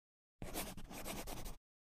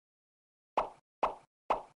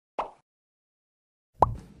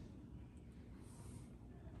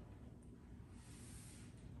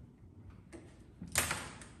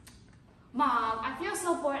Mom, I feel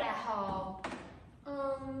so bored at home.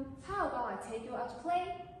 How about I take you out to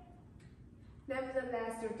play?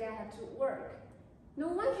 Nevertheless, your dad had to work. No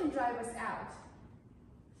one can drive us out.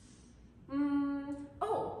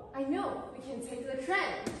 Oh, I know. We can take the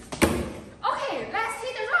train. Okay, let's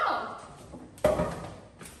hit the road.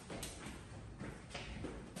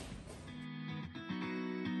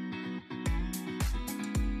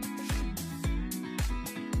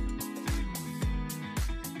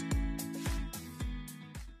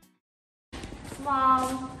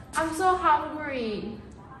 Mom, I'm so hungry.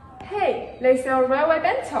 Hey, they sell railway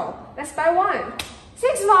bento. Let's buy one.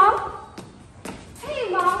 Thanks, Mom. Hey,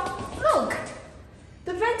 Mom, look.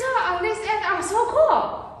 The bento on this end are so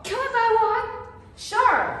cool. Can I buy one?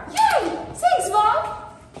 Sure. Yay! Thanks, Mom.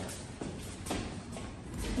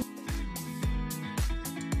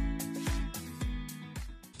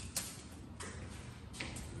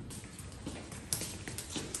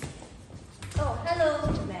 Oh,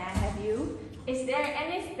 hello. May I have you? Is there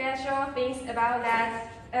any special things about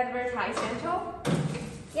that advertisement?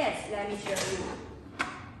 Yes, let me show you.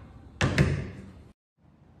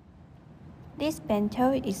 This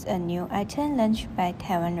bento is a new item launched by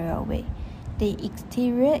Taiwan Railway. The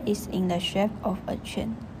exterior is in the shape of a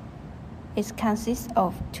train. It consists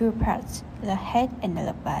of two parts, the head and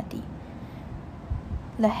the body.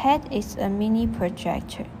 The head is a mini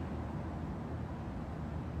projector.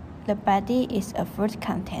 The body is a food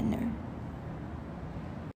container.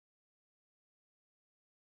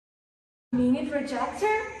 Mini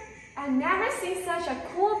projector? I've never seen such a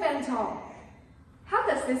cool bento. How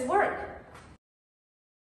does this work?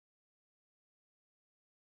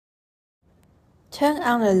 Turn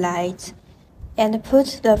on the light and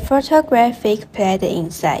put the photographic plate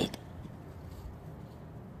inside.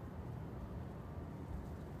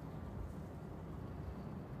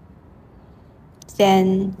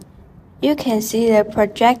 Then you can see the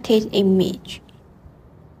projected image.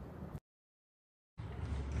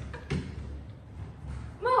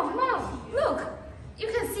 Mom, look. You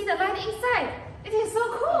can see the light inside. It is so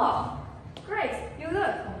cool. Great, you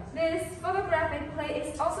look. This photographic plate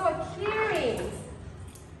is also a keyring.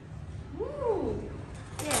 Ooh.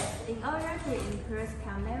 Yes, in order to increase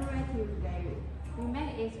commemorative value, we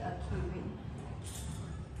make it a keyring.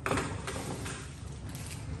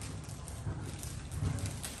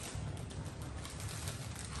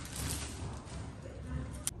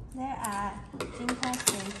 There are Jingtong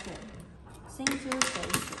Station, Hsinchu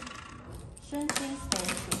Station, Shunxin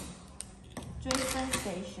Station, Juisen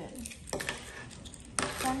Station,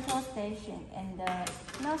 Central Station, and the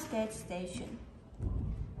Northgate Station.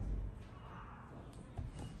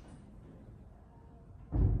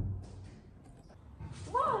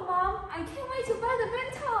 Wow, Mom, I can't wait to buy the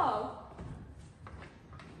bento.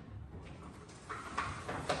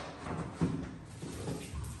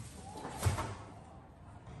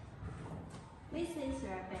 This is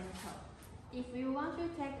your bento. If you want to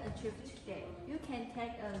take a trip today, you can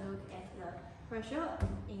take a look at the brochure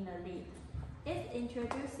in the link. It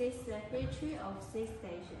introduces the history of 6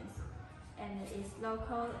 stations and its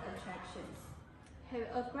local attractions.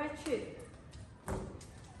 Have a great trip!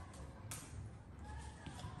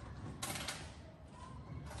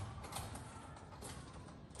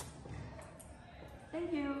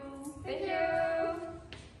 Thank you! Thank you.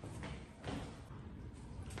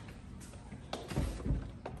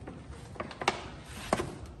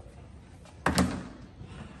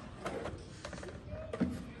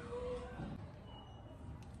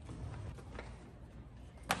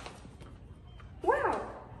 Wow,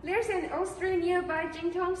 there's an old street nearby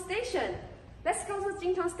Jingtong Station. Let's go to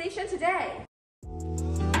Jingtong Station today.